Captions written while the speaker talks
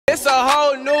a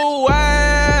whole new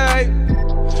way.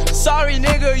 Sorry,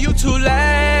 nigga, you too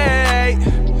late.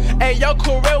 And your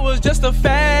career was just a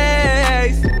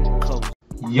phase.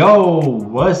 Yo,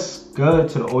 what's good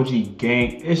to the OG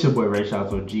gang? It's your boy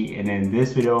Rayshotzog YT, and in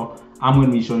this video, I'm going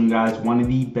to be showing you guys one of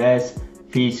the best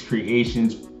face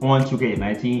creations on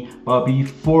 2K19. But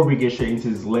before we get straight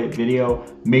into this lit video,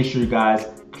 make sure you guys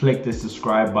click the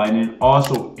subscribe button. And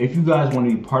also, if you guys want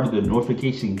to be part of the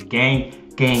notification gang,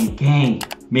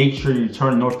 make sure you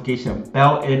turn the notification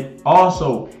bell. And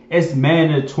also, it's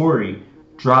mandatory,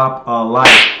 drop a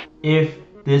like if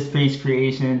this face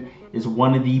creation is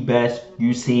one of the best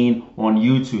you've seen on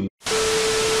YouTube.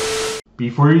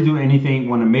 Before you do anything,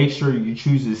 want to make sure you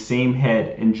choose the same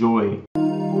head. Enjoy.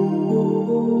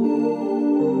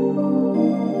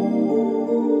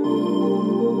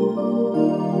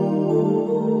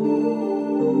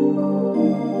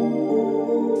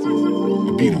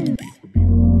 Beat on the beat.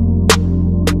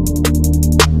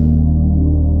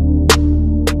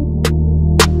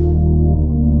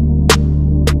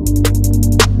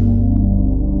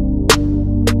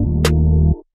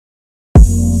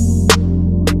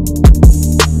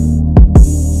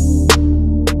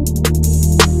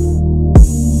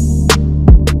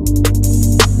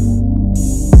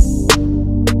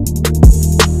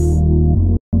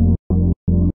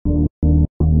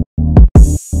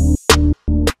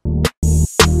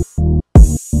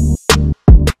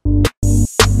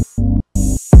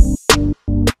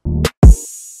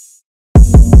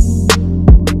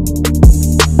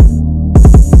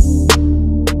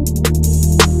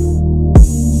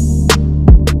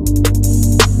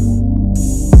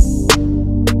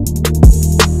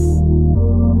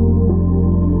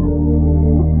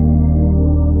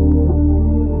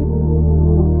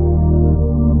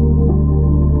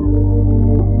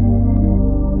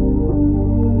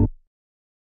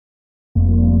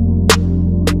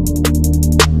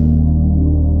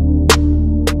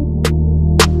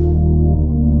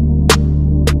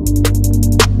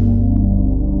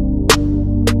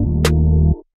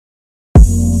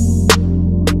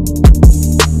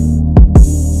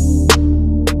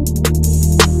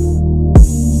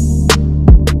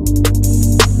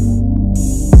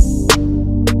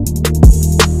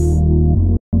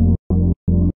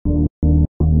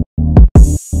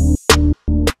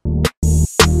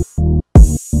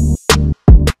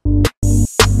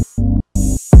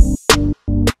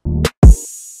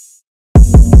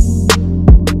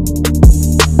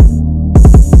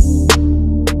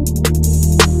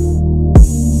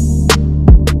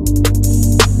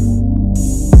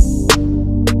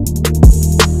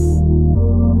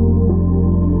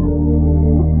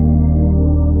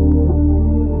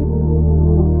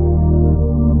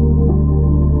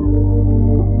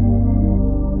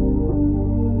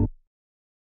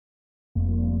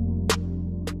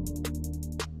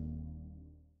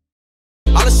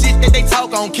 That they talk,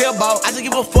 I don't care about. I just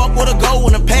give a fuck with a go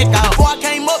when a pack out. Before I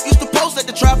came up, used to post at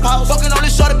the trap house. Fucking on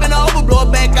this short, been a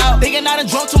overblow back out. Thinking I done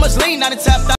drunk too much lean, now they tapped out.